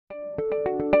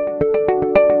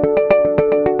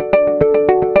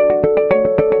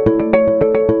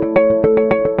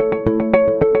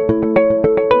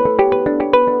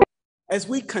As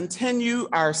we continue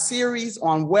our series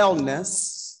on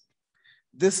wellness,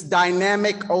 this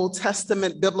dynamic Old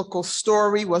Testament biblical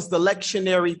story was the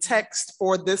lectionary text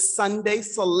for this Sunday,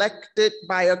 selected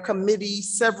by a committee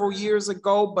several years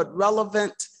ago, but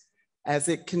relevant as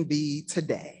it can be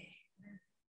today.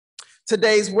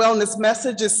 Today's wellness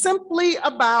message is simply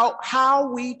about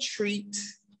how we treat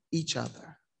each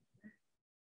other.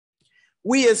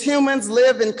 We as humans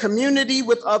live in community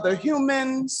with other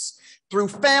humans, through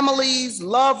families,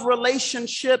 love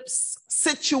relationships,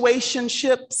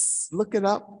 situationships. Look it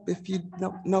up if you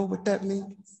don't know what that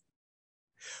means.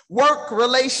 Work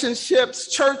relationships,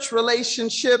 church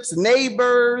relationships,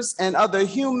 neighbors, and other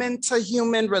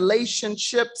human-to-human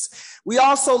relationships. We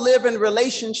also live in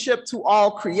relationship to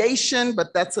all creation,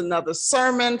 but that's another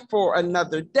sermon for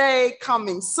another day,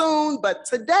 coming soon. But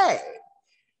today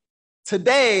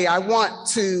I want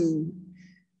to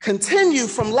continue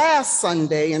from last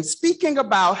Sunday and speaking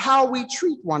about how we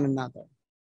treat one another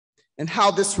and how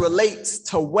this relates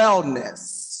to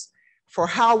wellness, for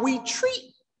how we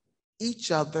treat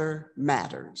each other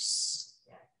matters.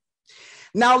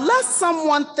 Now, lest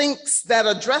someone thinks that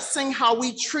addressing how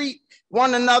we treat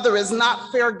one another is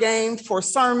not fair game for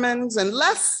sermons,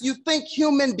 unless you think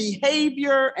human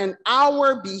behavior and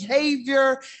our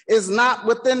behavior is not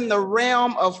within the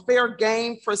realm of fair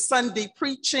game for Sunday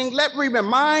preaching, let me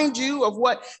remind you of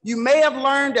what you may have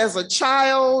learned as a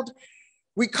child.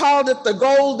 We called it the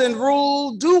golden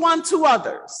rule: do unto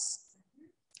others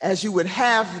as you would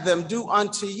have them do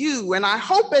unto you. And I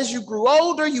hope as you grew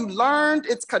older, you learned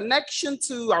its connection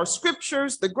to our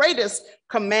scriptures. The greatest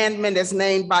commandment is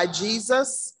named by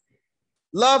Jesus: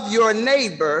 love your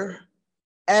neighbor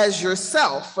as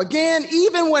yourself. Again,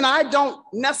 even when I don't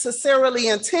necessarily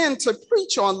intend to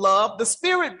preach on love, the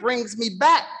Spirit brings me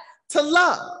back to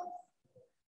love.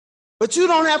 But you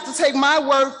don't have to take my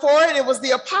word for it. It was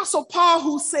the Apostle Paul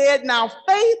who said, now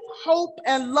faith, hope,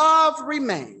 and love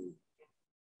remain.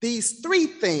 These three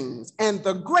things, and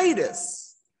the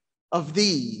greatest of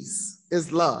these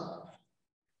is love.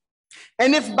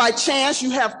 And if by chance you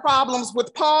have problems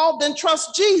with Paul, then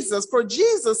trust Jesus, for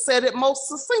Jesus said it most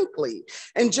succinctly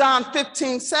in John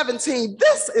 15:17,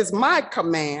 this is my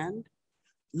command,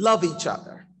 love each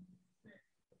other.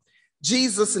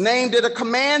 Jesus named it a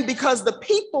command because the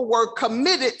people were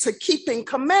committed to keeping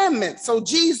commandments. So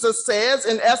Jesus says,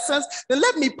 in essence, then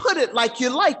let me put it like you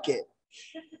like it.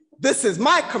 This is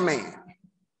my command,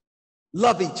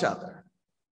 love each other.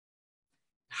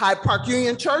 Hyde Park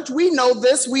Union Church, we know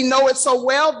this, we know it so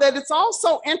well that it's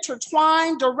also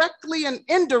intertwined directly and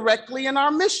indirectly in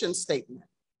our mission statement,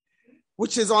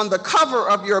 which is on the cover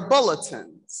of your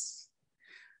bulletins.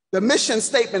 The mission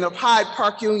statement of Hyde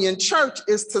Park Union Church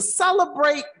is to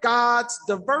celebrate God's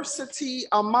diversity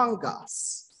among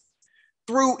us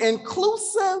through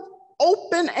inclusive,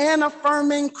 open and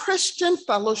affirming Christian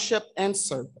fellowship and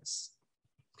service,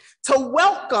 to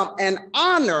welcome and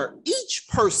honor each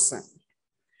person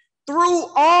through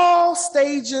all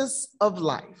stages of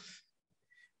life,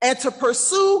 and to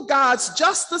pursue God's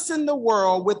justice in the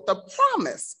world with the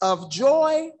promise of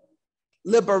joy,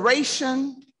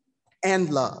 liberation,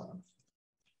 and love.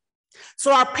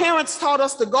 So our parents taught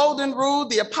us the golden rule.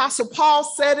 The Apostle Paul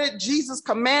said it, Jesus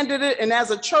commanded it, and as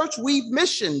a church, we've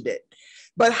missioned it.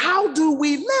 But how do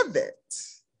we live it?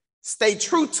 Stay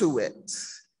true to it,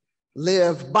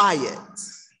 live by it.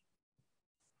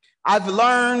 I've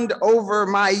learned over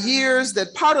my years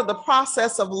that part of the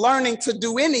process of learning to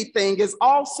do anything is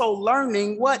also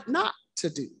learning what not to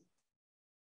do.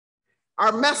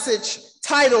 Our message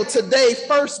title today,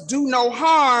 First, Do No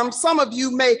Harm. Some of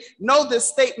you may know this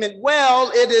statement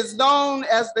well. It is known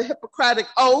as the Hippocratic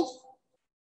Oath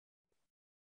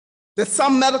that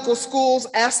some medical schools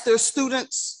ask their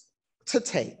students to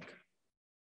take.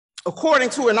 According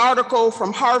to an article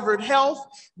from Harvard Health,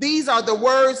 these are the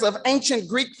words of ancient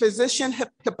Greek physician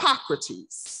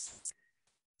Hippocrates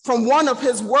from one of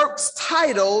his works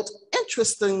titled,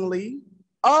 interestingly,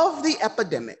 Of the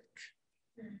Epidemic.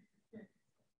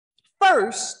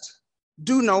 First,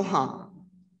 do no harm.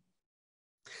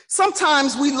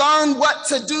 Sometimes we learn what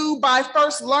to do by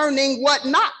first learning what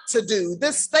not to do.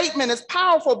 This statement is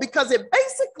powerful because it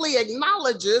basically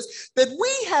acknowledges that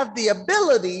we have the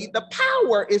ability, the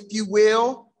power, if you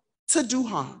will, to do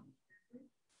harm.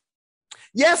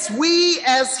 Yes, we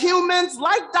as humans,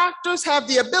 like doctors, have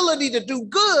the ability to do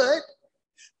good,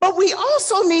 but we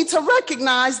also need to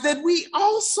recognize that we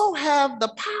also have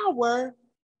the power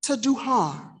to do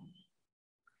harm.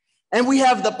 And we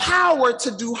have the power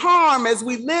to do harm as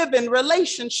we live in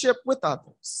relationship with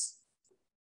others.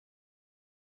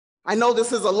 I know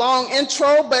this is a long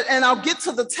intro, and I'll get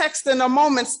to the text in a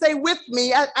moment. Stay with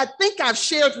me. I think I've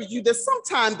shared with you that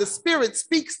sometimes the Spirit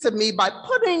speaks to me by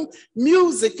putting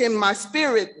music in my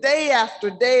spirit day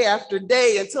after day after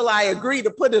day until I agree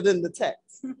to put it in the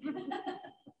text.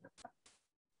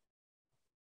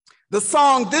 The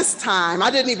song this time,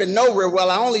 I didn't even know real well.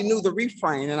 I only knew the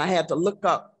refrain and I had to look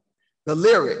up the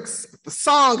lyrics. The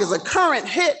song is a current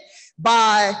hit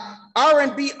by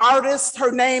R&B artist.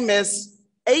 Her name is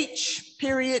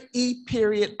HPUC,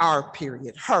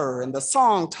 her, and the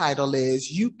song title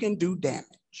is You Can Do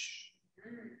Damage.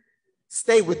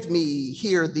 Stay with me,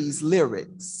 hear these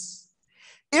lyrics.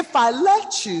 If I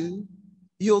let you,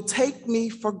 you'll take me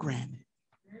for granted.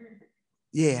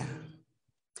 Yeah.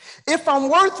 If I'm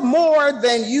worth more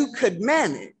than you could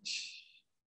manage.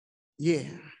 Yeah.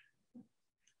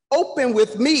 Open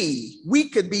with me, we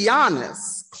could be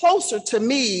honest. Closer to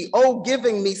me, oh,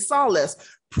 giving me solace.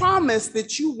 Promise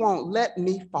that you won't let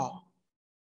me fall.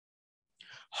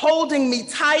 Holding me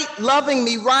tight, loving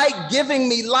me right, giving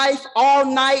me life all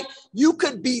night. You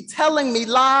could be telling me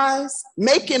lies,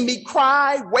 making me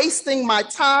cry, wasting my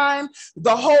time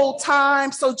the whole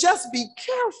time. So just be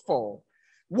careful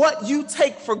what you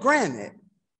take for granted.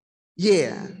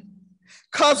 Yeah,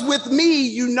 because with me,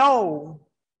 you know,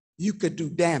 you could do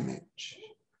damage.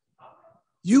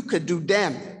 You could do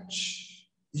damage.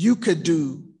 You could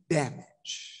do damage.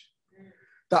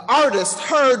 The artist,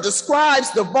 her,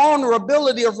 describes the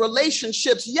vulnerability of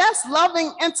relationships. Yes,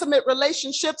 loving, intimate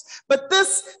relationships, but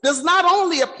this does not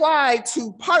only apply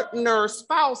to partner,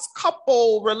 spouse,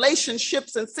 couple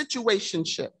relationships and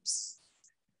situationships.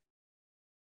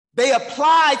 They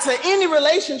apply to any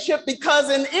relationship because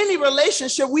in any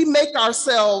relationship, we make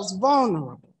ourselves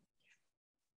vulnerable.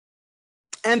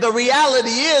 And the reality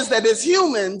is that as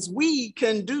humans, we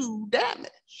can do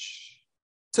damage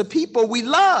to people we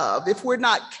love if we're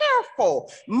not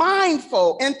careful,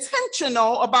 mindful,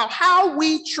 intentional about how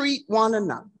we treat one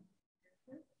another.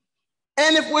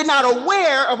 And if we're not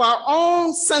aware of our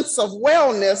own sense of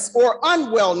wellness or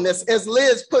unwellness, as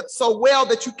Liz put so well,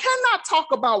 that you cannot talk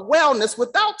about wellness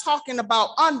without talking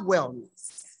about unwellness.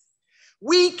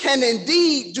 We can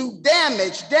indeed do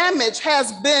damage. Damage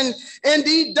has been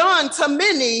indeed done to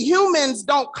many. Humans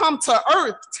don't come to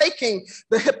earth taking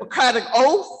the Hippocratic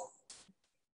Oath.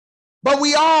 But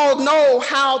we all know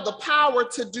how the power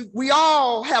to do, we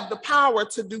all have the power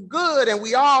to do good and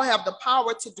we all have the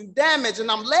power to do damage. And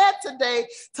I'm led today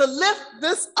to lift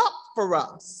this up for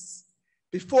us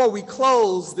before we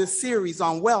close this series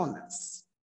on wellness.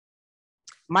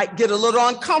 Might get a little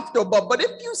uncomfortable, but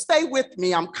if you stay with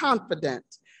me, I'm confident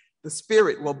the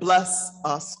Spirit will bless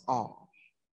us all.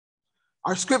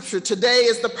 Our scripture today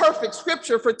is the perfect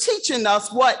scripture for teaching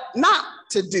us what not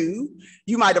to do.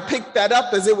 You might have picked that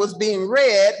up as it was being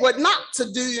read, what not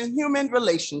to do in human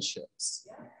relationships.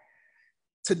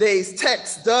 Today's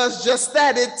text does just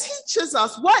that. It teaches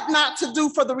us what not to do,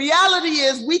 for the reality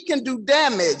is we can do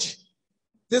damage.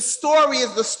 This story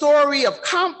is the story of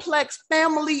complex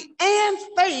family and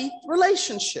faith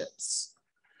relationships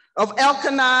of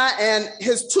Elkanah and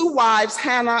his two wives,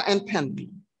 Hannah and Peninnah.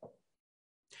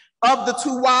 Of the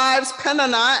two wives,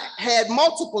 Peninnah had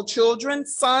multiple children,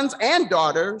 sons and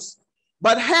daughters,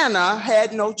 but Hannah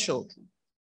had no children.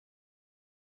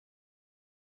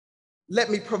 Let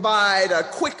me provide a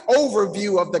quick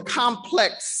overview of the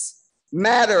complex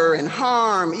matter and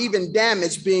harm, even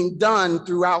damage being done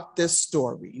throughout this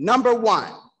story. Number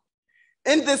one,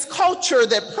 in this culture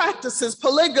that practices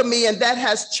polygamy and that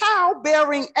has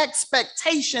childbearing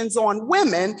expectations on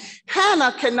women,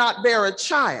 Hannah cannot bear a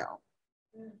child.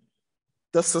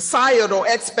 The societal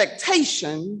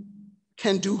expectation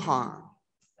can do harm.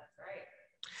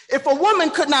 If a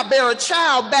woman could not bear a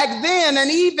child back then, and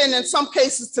even in some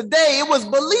cases today, it was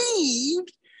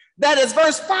believed that, as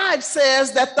verse 5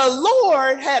 says, that the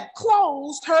Lord had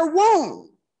closed her womb.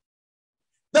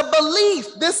 The belief,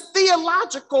 this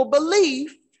theological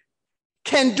belief,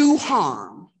 can do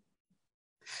harm.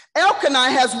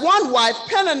 Elkanah has one wife,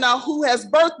 Peninnah, who has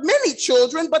birthed many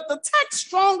children, but the text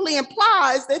strongly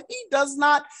implies that he does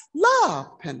not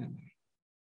love Peninnah.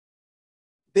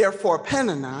 Therefore,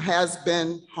 Peninnah has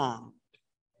been harmed.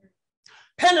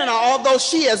 Peninnah, although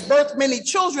she has birthed many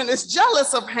children, is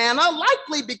jealous of Hannah,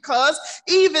 likely because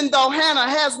even though Hannah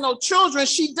has no children,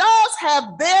 she does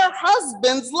have their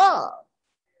husband's love.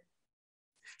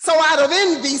 So out of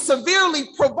envy, severely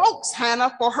provokes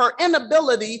Hannah for her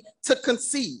inability to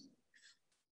conceive.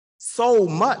 So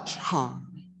much harm.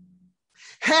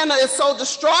 Hannah is so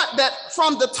distraught that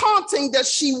from the taunting that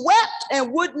she wept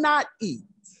and would not eat.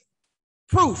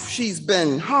 Proof she's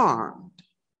been harmed.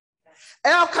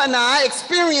 Elkanah,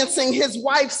 experiencing his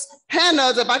wife's,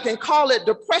 Hannah's, if I can call it,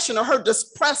 depression or her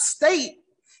depressed state,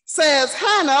 says,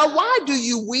 Hannah, why do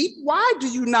you weep? Why do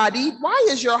you not eat? Why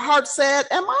is your heart sad?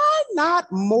 Am I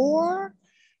not more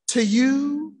to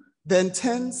you than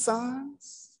 10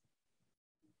 sons?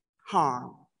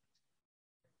 Harm.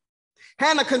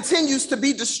 Hannah continues to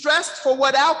be distressed for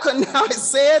what Elkanah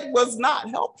said was not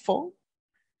helpful.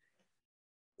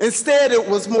 Instead, it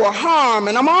was more harm.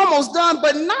 And I'm almost done,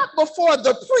 but not before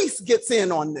the priest gets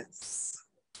in on this.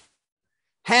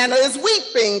 Hannah is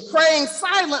weeping, praying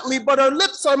silently, but her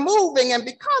lips are moving. And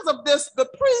because of this, the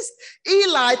priest,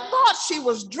 Eli, thought she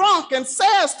was drunk and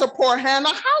says to poor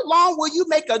Hannah, how long will you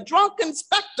make a drunken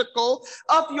spectacle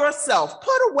of yourself?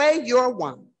 Put away your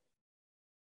wine.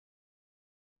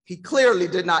 He clearly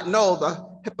did not know the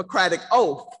Hippocratic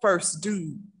oath, first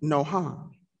do no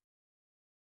harm.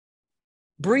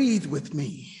 Breathe with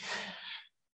me.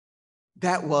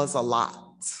 That was a lot.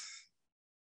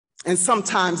 And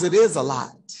sometimes it is a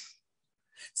lot.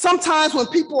 Sometimes when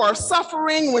people are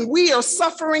suffering, when we are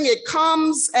suffering, it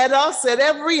comes at us at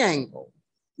every angle,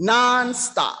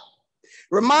 nonstop.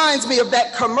 Reminds me of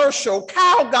that commercial,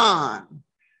 Calgon,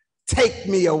 take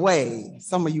me away.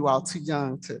 Some of you all too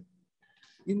young to,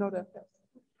 you know that?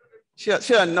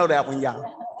 She'll know that one,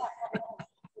 y'all.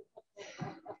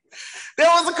 There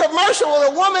was a commercial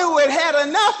with a woman who had had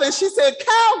enough, and she said,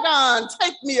 Calgon,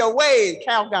 take me away.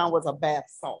 Calgon was a bath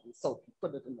salt, and so you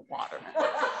put it in the water.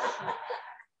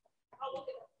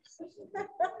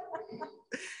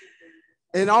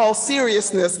 In all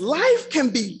seriousness, life can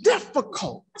be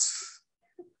difficult.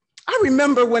 I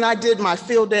remember when I did my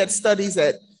field ed studies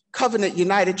at Covenant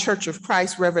United Church of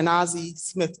Christ, Reverend Ozzie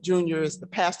Smith Jr. is the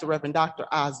pastor, Reverend Dr.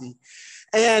 Ozzie.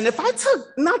 And if I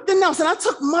took nothing else, and I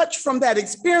took much from that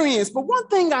experience, but one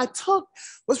thing I took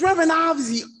was Reverend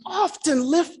Ozzie often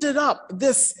lifted up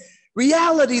this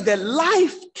reality that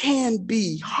life can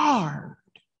be hard.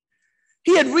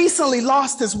 He had recently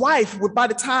lost his wife by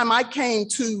the time I came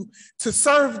to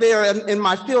serve there in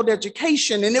my field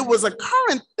education, and it was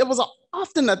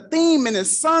often a theme in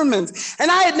his sermons. And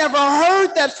I had never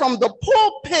heard that from the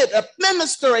pulpit, a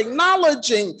minister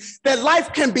acknowledging that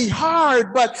life can be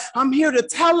hard, but I'm here to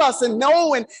tell us and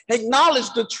know and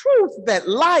acknowledge the truth that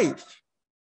life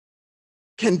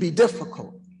can be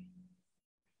difficult.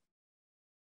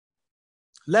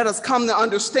 Let us come to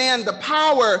understand the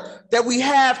power that we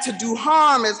have to do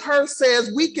harm. As Her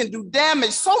says, we can do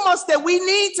damage so much that we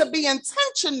need to be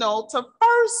intentional to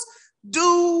first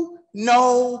do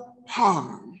no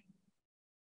harm.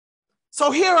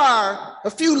 So here are a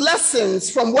few lessons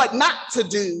from what not to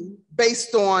do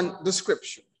based on the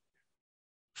scripture.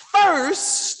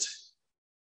 First,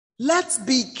 let's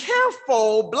be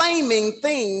careful blaming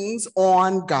things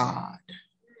on God.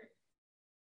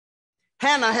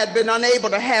 Hannah had been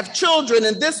unable to have children,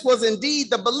 and this was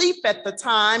indeed the belief at the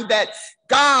time that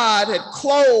God had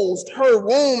closed her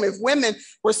womb. If women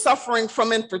were suffering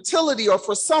from infertility or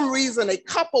for some reason a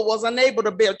couple was unable to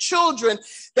bear children,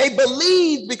 they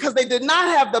believed, because they did not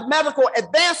have the medical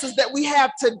advances that we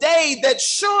have today, that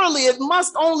surely it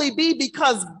must only be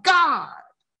because God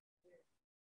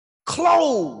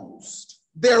closed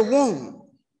their womb.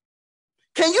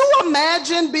 Can you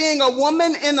imagine being a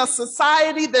woman in a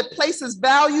society that places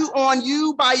value on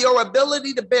you by your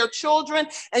ability to bear children,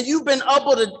 and you've been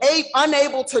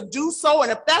unable to do so?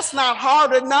 And if that's not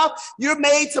hard enough, you're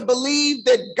made to believe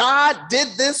that God did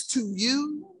this to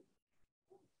you?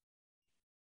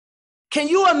 Can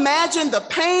you imagine the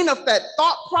pain of that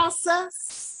thought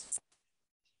process?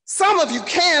 Some of you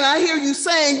can. I hear you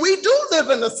saying, we do live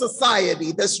in a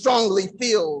society that strongly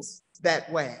feels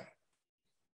that way.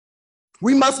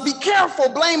 We must be careful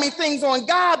blaming things on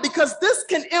God, because this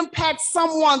can impact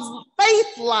someone's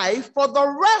faith life for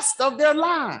the rest of their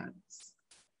lives.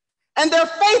 And their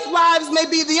faith lives may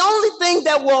be the only thing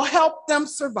that will help them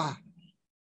survive.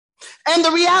 And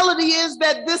the reality is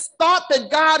that this thought that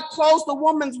God closed the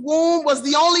woman's womb was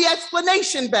the only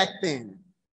explanation back then,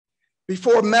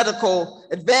 before medical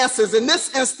advances, in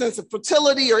this instance of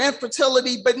fertility or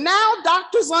infertility. But now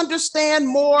doctors understand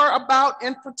more about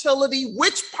infertility,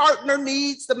 which partner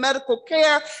needs the medical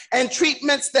care and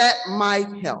treatments that might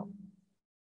help.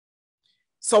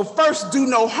 So first, do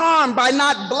no harm by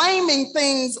not blaming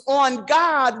things on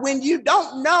God when you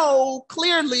don't know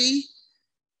clearly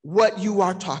what you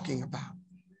are talking about.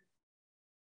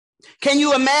 Can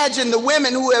you imagine the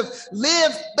women who have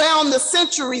lived down the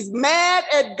centuries mad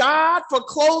at God for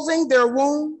closing their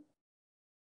womb?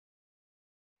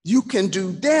 You can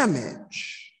do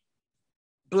damage,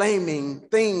 blaming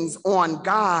things on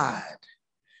God.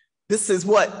 This is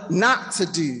what not to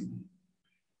do.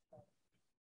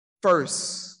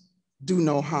 First, do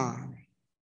no harm.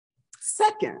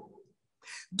 Second,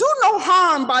 do no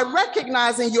harm by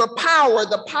recognizing your power,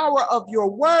 the power of your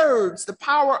words, the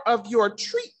power of your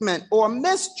treatment or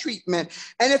mistreatment.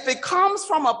 And if it comes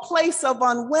from a place of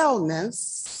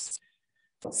unwellness,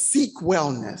 seek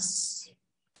wellness.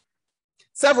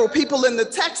 Several people in the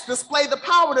text display the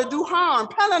power to do harm.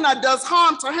 Peninnah does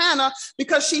harm to Hannah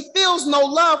because she feels no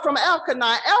love from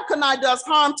Elkanah. Elkanah does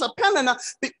harm to Peninnah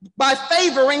by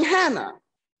favoring Hannah.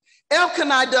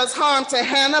 Elkanah does harm to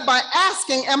Hannah by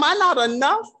asking, am I not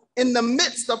enough in the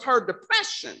midst of her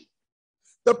depression?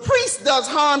 The priest does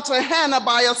harm to Hannah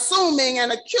by assuming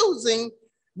and accusing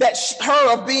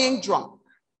her of being drunk.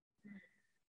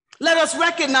 Let us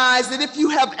recognize that if you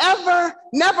have ever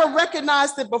never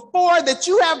recognized it before, that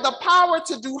you have the power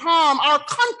to do harm. Our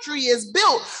country is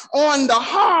built on the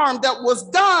harm that was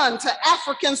done to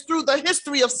Africans through the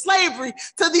history of slavery,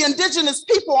 to the indigenous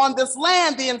people on this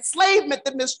land. The enslavement,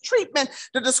 the mistreatment,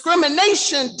 the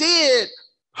discrimination did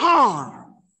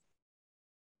harm.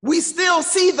 We still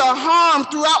see the harm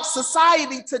throughout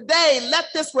society today. Let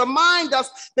this remind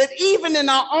us that even in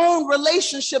our own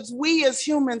relationships, we as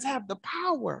humans have the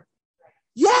power,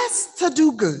 yes, to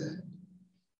do good,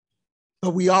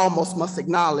 but we almost must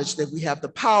acknowledge that we have the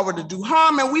power to do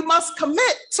harm, and we must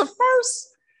commit to first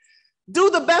do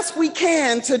the best we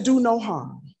can to do no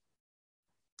harm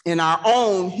in our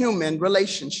own human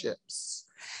relationships.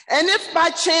 And if by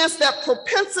chance that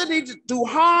propensity to do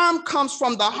harm comes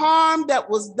from the harm that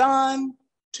was done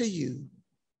to you,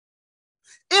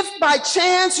 if by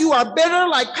chance you are bitter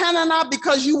like Peninnah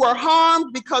because you were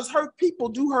harmed, because hurt people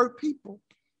do hurt people,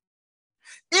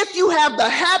 if you have the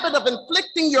habit of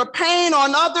inflicting your pain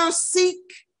on others, seek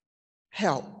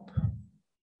help.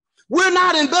 We're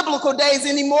not in biblical days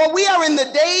anymore. We are in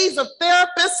the days of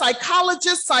therapists,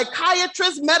 psychologists,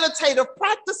 psychiatrists, meditative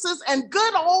practices, and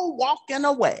good old walking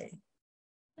away.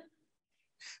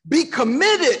 Be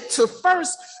committed to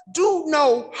first do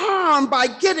no harm by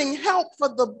getting help for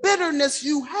the bitterness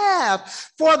you have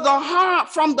for the harm,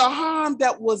 from the harm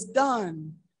that was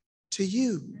done to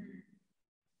you.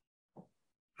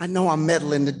 I know I'm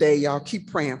meddling today, y'all.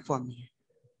 Keep praying for me.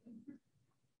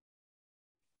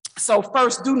 So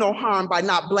first, do no harm by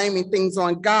not blaming things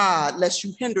on God, lest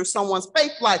you hinder someone's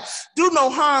faith life. Do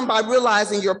no harm by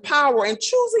realizing your power and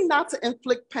choosing not to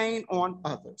inflict pain on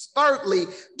others. Thirdly,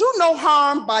 do no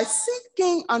harm by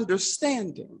seeking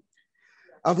understanding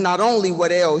of not only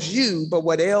what ails you, but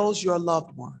what ails your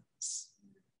loved ones.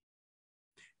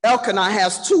 Elkanah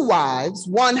has two wives.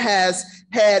 One has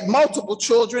had multiple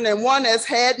children and one has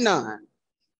had none.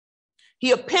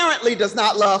 He apparently does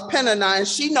not love Peninnah, and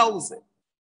she knows it.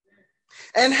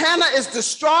 And Hannah is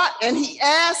distraught, and he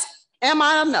asks, am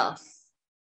I enough?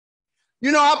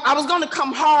 You know, I was going to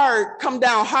come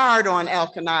down hard on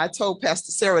Elkanah. I told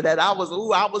Pastor Sarah that I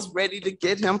was ready to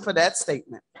get him for that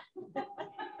statement.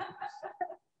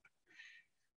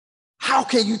 How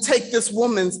can you take this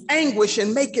woman's anguish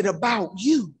and make it about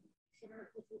you?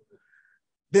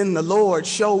 Then the Lord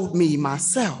showed me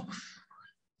myself.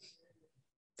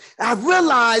 I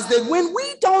realized that when we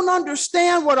don't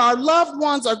understand what our loved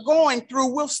ones are going through,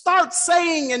 we'll start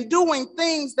saying and doing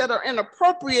things that are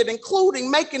inappropriate, including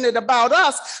making it about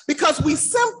us, because we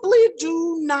simply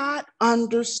do not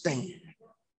understand.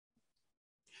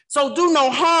 So do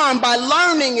no harm by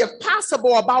learning, if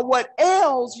possible, about what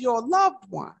ails your loved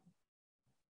one.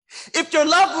 If your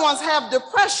loved ones have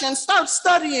depression, start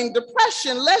studying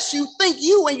depression, lest you think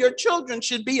you and your children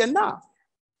should be enough.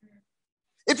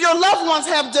 If your loved ones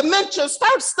have dementia,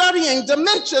 start studying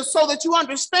dementia so that you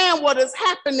understand what is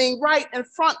happening right in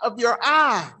front of your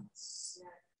eyes.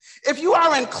 If you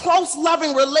are in close,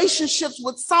 loving relationships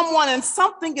with someone and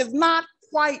something is not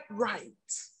quite right,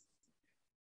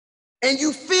 and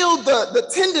you feel the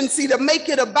tendency to make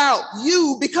it about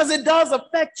you because it does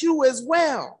affect you as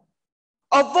well,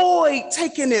 avoid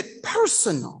taking it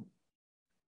personal.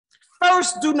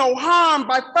 First, do no harm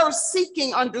by first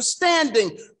seeking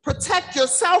understanding. Protect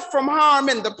yourself from harm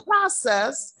in the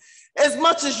process as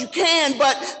much as you can,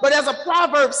 but as a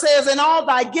proverb says, in all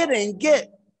thy getting,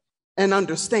 get an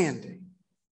understanding.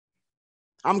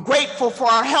 I'm grateful for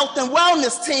our health and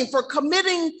wellness team for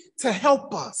committing to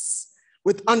help us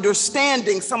with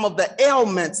understanding some of the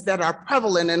ailments that are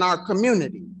prevalent in our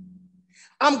community.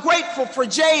 I'm grateful for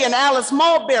Jay and Alice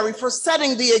Mulberry for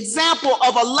setting the example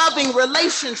of a loving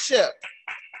relationship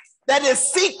that is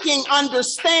seeking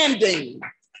understanding,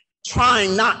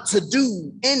 trying not to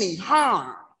do any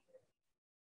harm.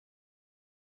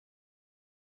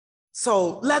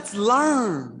 So let's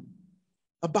learn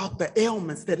about the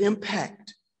ailments that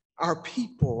impact our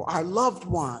people, our loved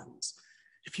ones.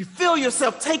 If you feel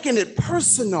yourself taking it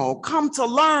personal, come to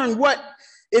learn what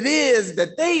it is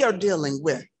that they are dealing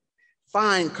with.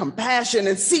 Find compassion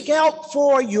and seek help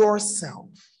for yourself.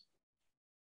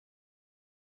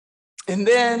 And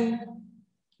then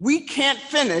we can't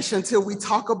finish until we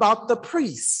talk about the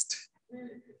priest,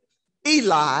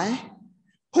 Eli,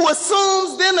 who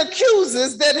assumes, then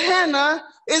accuses that Hannah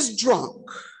is drunk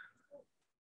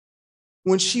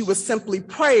when she was simply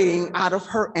praying out of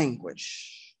her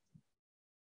anguish.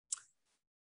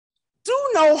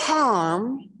 Do no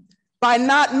harm by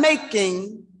not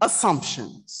making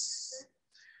assumptions.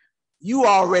 You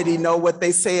already know what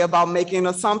they say about making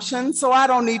assumptions, so I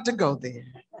don't need to go there.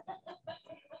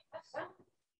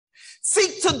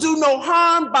 Seek to do no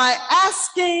harm by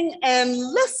asking and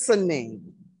listening.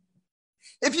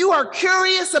 If you are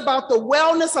curious about the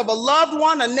wellness of a loved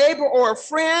one, a neighbor, or a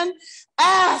friend,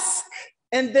 ask,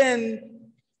 and then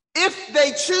if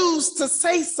they choose to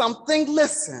say something,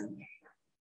 listen.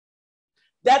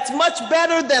 That's much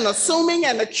better than assuming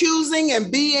and accusing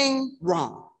and being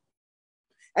wrong.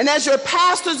 And as your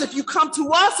pastors, if you come to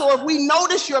us or if we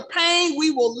notice your pain, we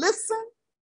will listen,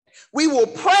 we will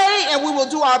pray, and we will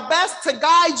do our best to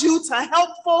guide you to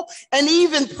helpful and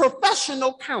even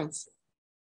professional counsel,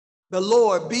 the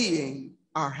Lord being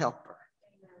our helper.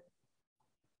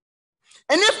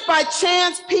 And if by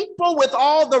chance people with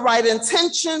all the right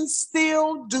intentions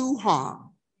still do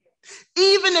harm,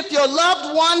 even if your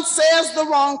loved one says the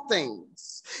wrong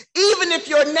things, even if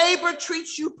your neighbor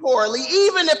treats you poorly,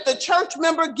 even if the church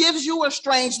member gives you a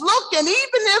strange look, and even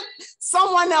if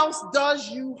someone else does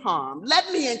you harm,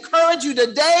 let me encourage you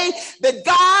today that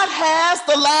God has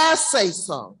the last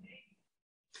say-so.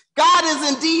 God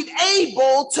is indeed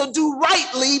able to do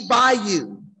rightly by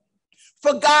you.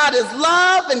 For God is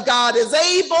love, and God is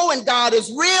able, and God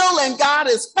is real, and God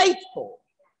is faithful.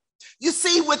 You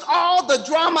see, with all the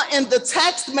drama in the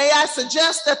text, may I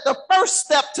suggest that the first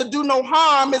step to do no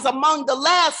harm is among the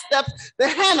last steps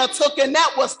that Hannah took, and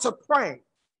that was to pray.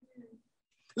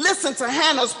 Listen to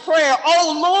Hannah's prayer.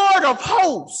 "O Lord of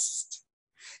hosts,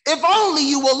 if only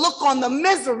you will look on the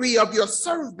misery of your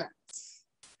servant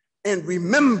and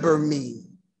remember me."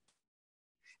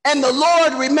 And the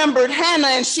Lord remembered Hannah,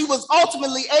 and she was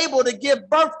ultimately able to give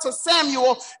birth to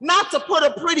Samuel. Not to put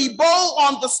a pretty bow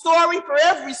on the story, for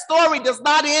every story does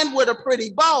not end with a pretty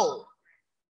bow.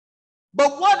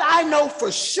 But what I know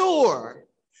for sure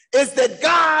is that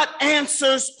God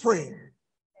answers prayer.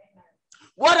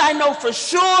 What I know for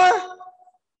sure,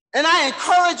 and I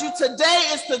encourage you today,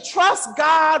 is to trust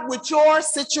God with your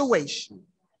situation.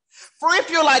 For if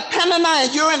you're like Peninnah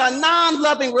and you're in a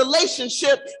non-loving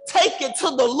relationship, take it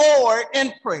to the Lord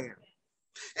in prayer.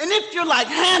 And if you're like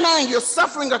Hannah and you're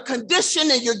suffering a condition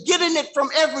and you're getting it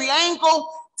from every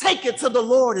angle, take it to the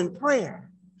Lord in prayer.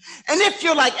 And if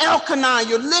you're like Elkanah,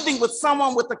 you're living with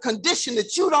someone with a condition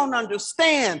that you don't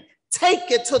understand, take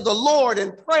it to the Lord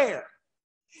in prayer.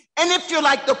 And if you're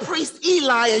like the priest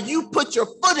Eli and you put your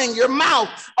foot in your mouth,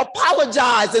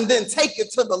 apologize and then take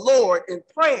it to the Lord in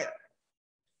prayer.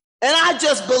 And I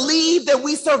just believe that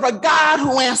we serve a God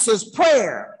who answers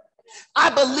prayer. I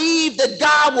believe that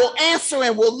God will answer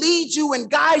and will lead you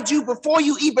and guide you before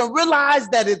you even realize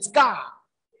that it's God.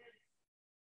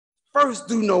 First,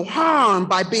 do no harm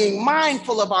by being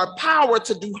mindful of our power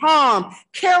to do harm,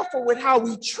 careful with how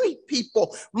we treat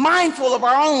people, mindful of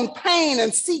our own pain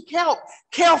and seek help,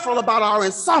 careful about our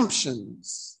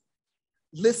assumptions.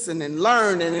 Listen and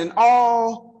learn, and in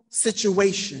all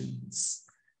situations,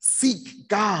 seek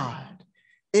God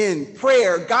in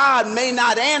prayer. God may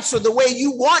not answer the way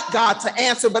you want God to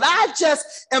answer, but I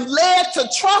just am led to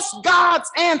trust God's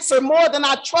answer more than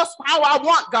I trust how I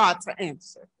want God to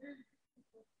answer.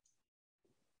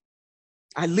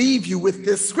 I leave you with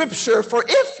this scripture: "For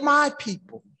if my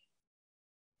people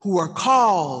who are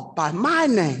called by my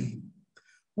name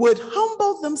would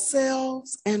humble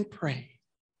themselves and pray,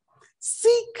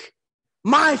 seek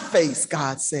my face,"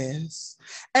 God says,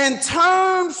 "and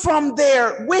turn from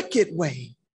their wicked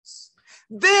ways,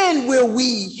 then will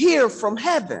we hear from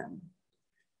heaven.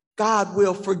 God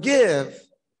will forgive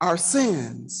our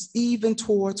sins, even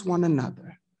towards one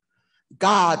another.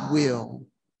 God will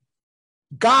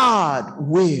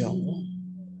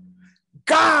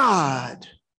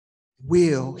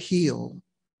heal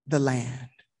the land."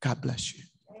 God bless you.